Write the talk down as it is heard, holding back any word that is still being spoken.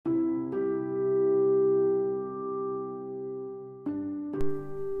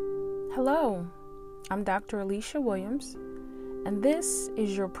Hello, I'm Dr. Alicia Williams, and this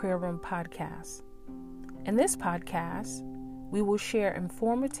is your Prayer Room podcast. In this podcast, we will share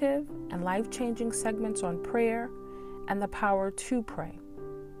informative and life-changing segments on prayer and the power to pray,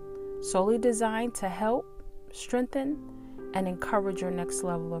 solely designed to help, strengthen, and encourage your next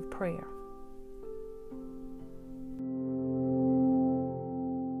level of prayer.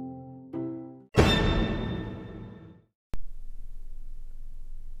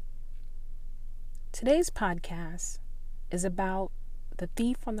 Today's podcast is about the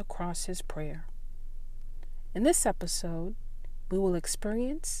thief on the cross's prayer. In this episode, we will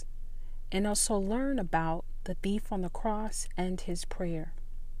experience and also learn about the thief on the cross and his prayer.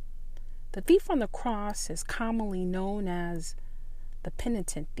 The thief on the cross is commonly known as the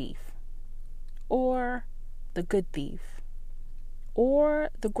penitent thief, or the good thief,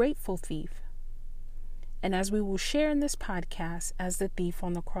 or the grateful thief, and as we will share in this podcast, as the thief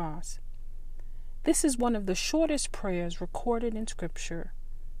on the cross. This is one of the shortest prayers recorded in Scripture,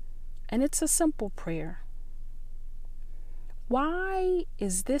 and it's a simple prayer. Why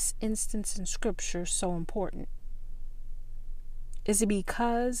is this instance in Scripture so important? Is it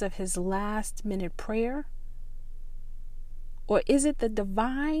because of his last-minute prayer? Or is it the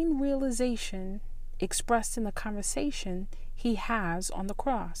divine realization expressed in the conversation he has on the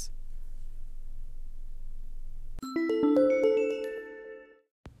cross?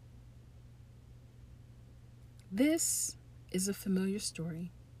 This is a familiar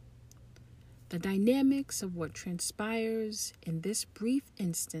story. The dynamics of what transpires in this brief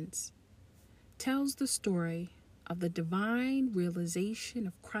instance tells the story of the divine realization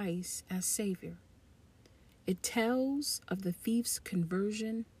of Christ as Savior. It tells of the thief's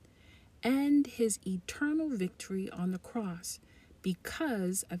conversion and his eternal victory on the cross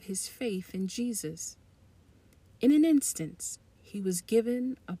because of his faith in Jesus. In an instant, he was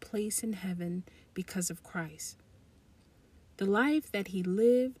given a place in heaven because of Christ. The life that he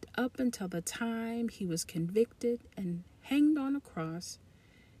lived up until the time he was convicted and hanged on a cross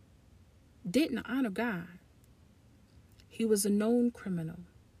didn't honor God. He was a known criminal,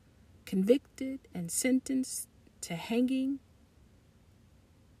 convicted and sentenced to hanging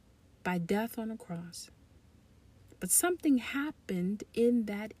by death on a cross. But something happened in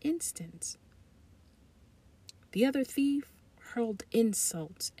that instance. The other thief hurled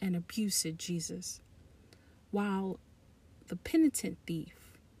insults and abuse at Jesus, while the penitent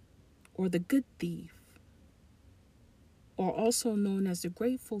thief, or the good thief, or also known as the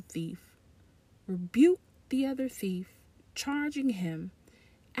grateful thief, rebuked the other thief, charging him,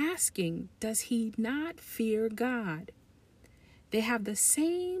 asking, does he not fear God? They have the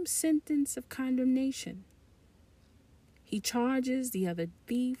same sentence of condemnation. He charges the other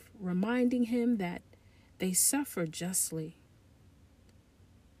thief, reminding him that they suffer justly.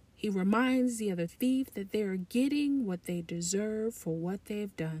 He reminds the other thief that they are getting what they deserve for what they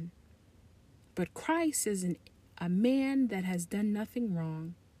have done. But Christ is a man that has done nothing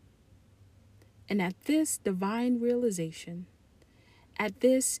wrong. And at this divine realization, at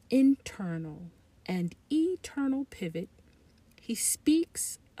this internal and eternal pivot, he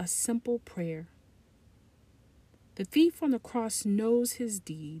speaks a simple prayer. The thief on the cross knows his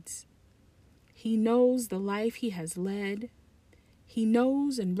deeds. He knows the life he has led. He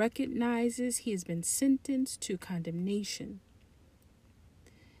knows and recognizes he has been sentenced to condemnation.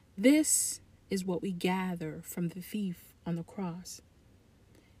 This is what we gather from the thief on the cross.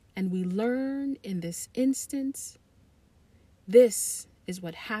 And we learn in this instance, this is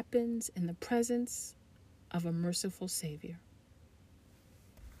what happens in the presence of a merciful Savior.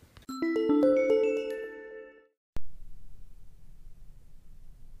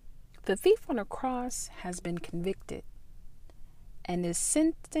 The thief on the cross has been convicted and is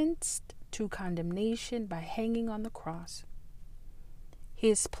sentenced to condemnation by hanging on the cross. He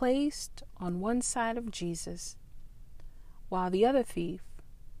is placed on one side of Jesus, while the other thief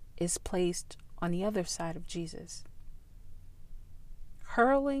is placed on the other side of Jesus,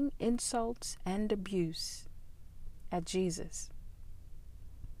 hurling insults and abuse at Jesus.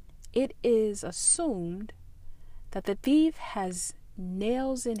 It is assumed that the thief has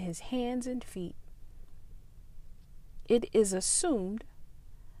nails in his hands and feet. It is assumed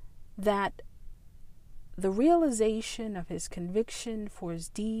that the realization of his conviction for his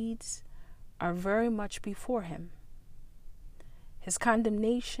deeds are very much before him. His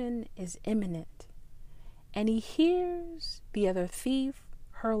condemnation is imminent, and he hears the other thief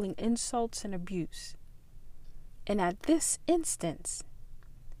hurling insults and abuse. And at this instance,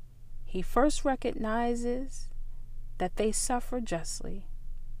 he first recognizes that they suffer justly.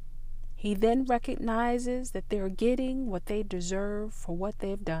 He then recognizes that they're getting what they deserve for what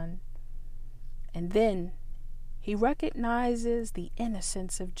they've done. And then he recognizes the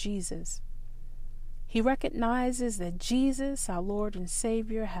innocence of Jesus. He recognizes that Jesus, our Lord and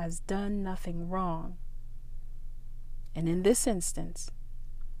Savior, has done nothing wrong. And in this instance,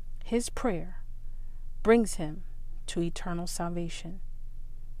 his prayer brings him to eternal salvation.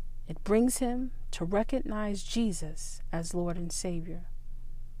 It brings him to recognize Jesus as Lord and Savior.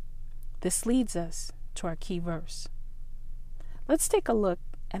 This leads us to our key verse. Let's take a look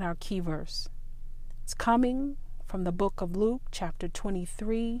at our key verse. It's coming from the book of Luke, chapter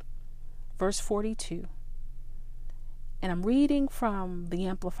 23, verse 42. And I'm reading from the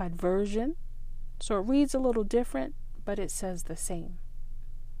Amplified Version, so it reads a little different, but it says the same.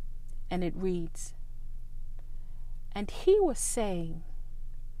 And it reads, "And he was saying,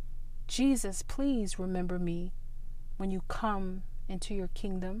 'Jesus, please remember me when you come into your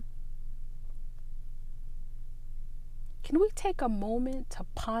kingdom.'" Can we take a moment to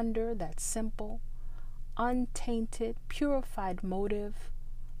ponder that simple, untainted, purified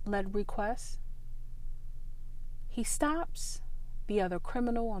motive-led request? He stops the other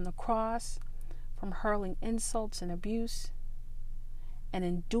criminal on the cross from hurling insults and abuse, and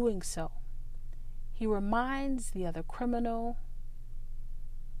in doing so, he reminds the other criminal,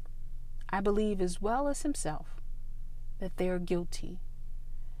 I believe as well as himself, that they are guilty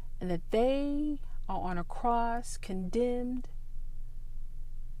and that they are on a cross condemned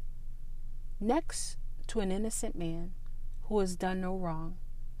next to an innocent man who has done no wrong.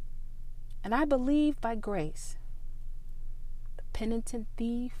 And I believe by grace, the penitent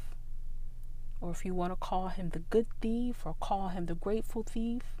thief, or if you want to call him the good thief or call him the grateful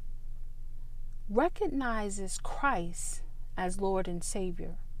thief, recognizes Christ as Lord and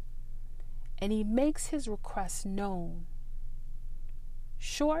Savior, and he makes his request known,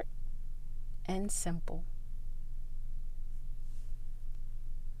 short and simple.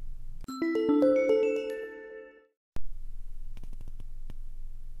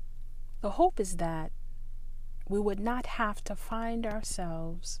 The hope is that we would not have to find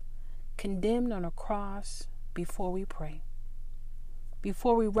ourselves condemned on a cross before we pray,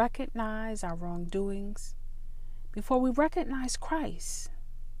 before we recognize our wrongdoings, before we recognize Christ,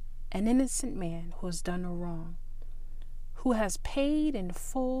 an innocent man who has done no wrong, who has paid in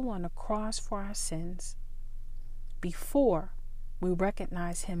full on the cross for our sins, before we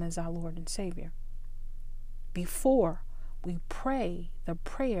recognize him as our Lord and Savior, before we pray the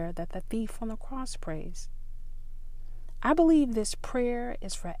prayer that the thief on the cross prays. I believe this prayer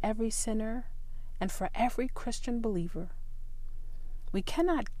is for every sinner and for every Christian believer. We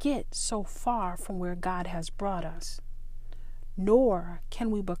cannot get so far from where God has brought us, nor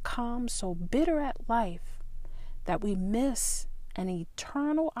can we become so bitter at life that we miss an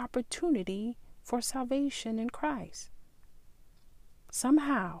eternal opportunity for salvation in Christ.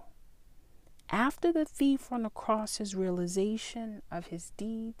 Somehow, after the thief on the cross's realization of his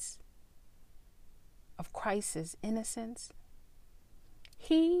deeds, of Christ's innocence,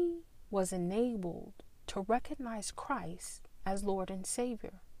 he was enabled to recognize Christ as Lord and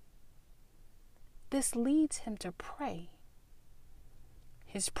Savior. This leads him to pray.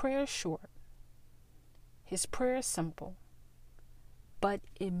 His prayer is short. His prayer is simple. But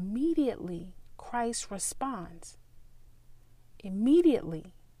immediately Christ responds.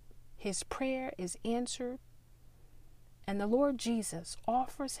 Immediately his prayer is answered, and the Lord Jesus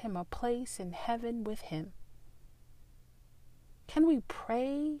offers him a place in heaven with him. Can we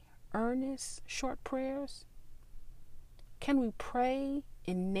pray earnest, short prayers? Can we pray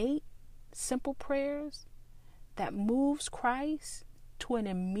innate, simple prayers that moves Christ to an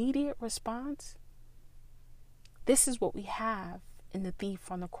immediate response? This is what we have in the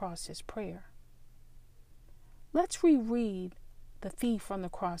thief on the cross's prayer. Let's reread the thief on the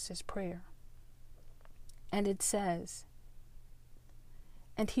cross's prayer. And it says,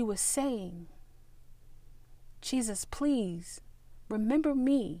 "And he was saying, 'Jesus, please remember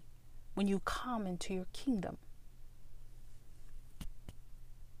me when you come into your kingdom.'"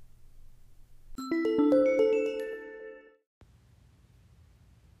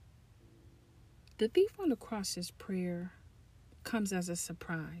 The thief on the cross's prayer comes as a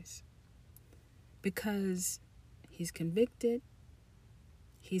surprise because he's convicted,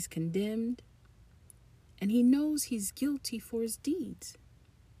 he's condemned, and he knows he's guilty for his deeds.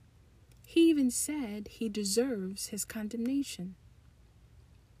 He even said he deserves his condemnation.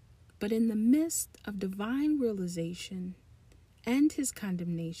 But in the midst of divine realization and his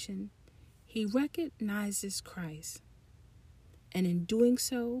condemnation, he recognizes Christ. And in doing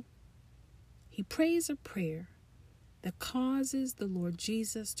so, he prays a prayer that causes the Lord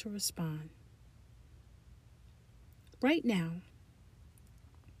Jesus to respond. Right now,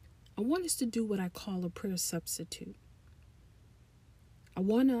 I want us to do what I call a prayer substitute. I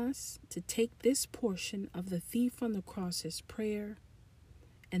want us to take this portion of the thief on the cross's prayer,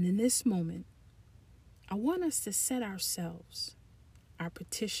 and in this moment, I want us to set ourselves, our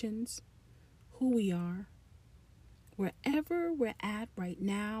petitions, who we are, wherever we're at right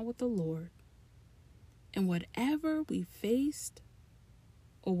now with the Lord, and whatever we've faced,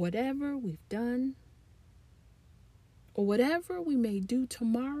 or whatever we've done, or whatever we may do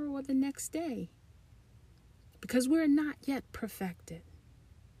tomorrow or the next day, because we're not yet perfected.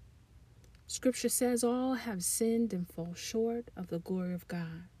 Scripture says all have sinned and fall short of the glory of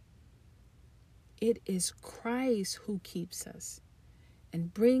God. It is Christ who keeps us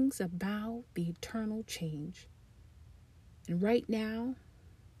and brings about the eternal change. And right now,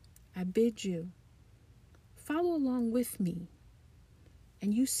 I bid you, follow along with me,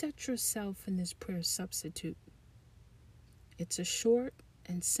 and you set yourself in this prayer substitute. It's a short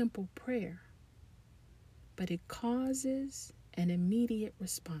and simple prayer, but it causes an immediate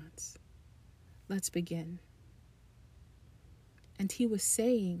response. Let's begin. And he was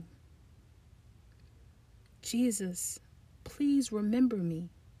saying, Jesus, please remember me.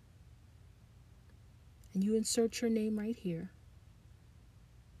 And you insert your name right here.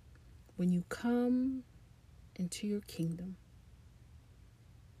 When you come into your kingdom.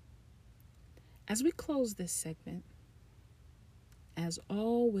 As we close this segment, as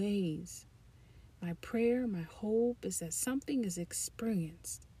always, my prayer, my hope is that something is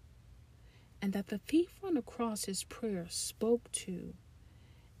experienced and that the thief on the cross's prayer spoke to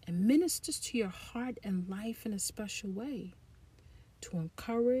and ministers to your heart and life in a special way to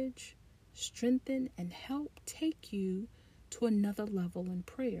encourage, strengthen, and help take you to another level in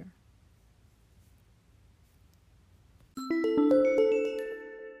prayer.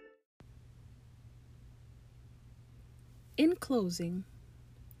 In closing,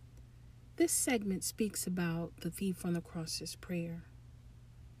 this segment speaks about the thief on the cross's prayer.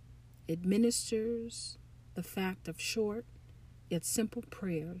 It ministers the fact of short yet simple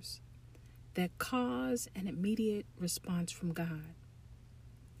prayers that cause an immediate response from God.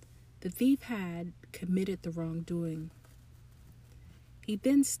 The thief had committed the wrongdoing. He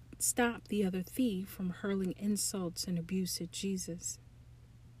then stopped the other thief from hurling insults and abuse at Jesus.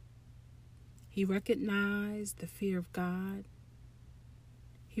 He recognized the fear of God.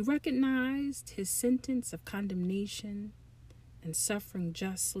 He recognized his sentence of condemnation and suffering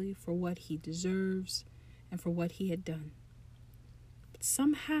justly for what he deserves and for what he had done. But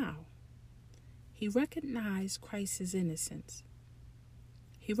somehow, he recognized Christ's innocence.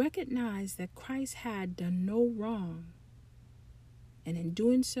 He recognized that Christ had done no wrong, and in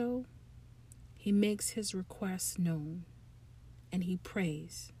doing so, he makes his request known, and he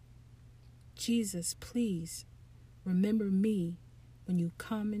prays, Jesus, please remember me when you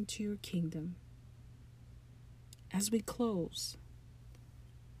come into your kingdom. As we close,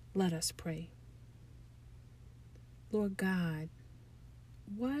 let us pray. Lord God,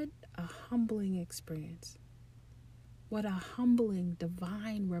 what a humbling experience. What a humbling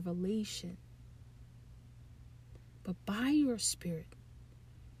divine revelation. But by your Spirit,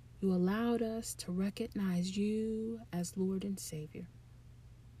 you allowed us to recognize you as Lord and Savior.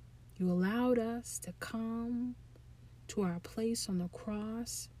 You allowed us to come to our place on the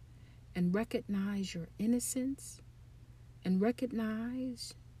cross and recognize your innocence and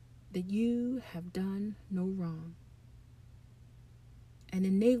recognize that you have done no wrong, and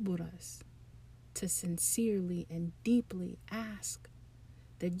enabled us to sincerely and deeply ask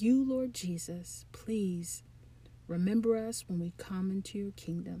that you, Lord Jesus, please remember us when we come into your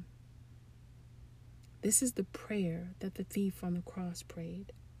kingdom. This is the prayer that the thief on the cross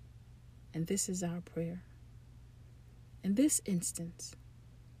prayed, and this is our prayer. In this instance,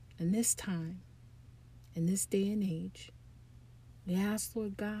 in this time, in this day and age, we ask,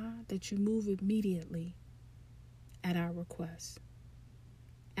 Lord God, that you move immediately at our request,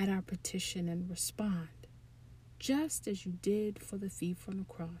 at our petition, and respond, just as you did for the thief on the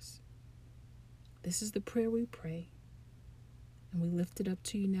cross. This is the prayer we pray, and we lift it up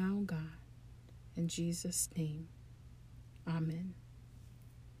to you now, God, in Jesus' name. Amen.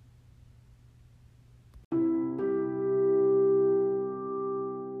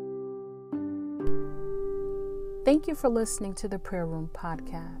 Thank you for listening to the Prayer Room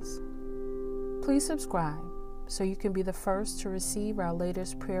Podcast. Please subscribe so you can be the first to receive our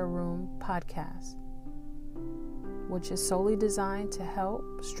latest Prayer Room Podcast, which is solely designed to help,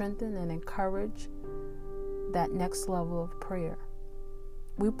 strengthen, and encourage that next level of prayer.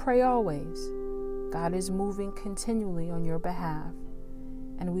 We pray always. God is moving continually on your behalf,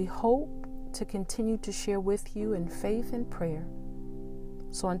 and we hope to continue to share with you in faith and prayer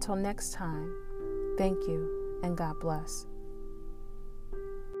So until next time, thank you and God bless.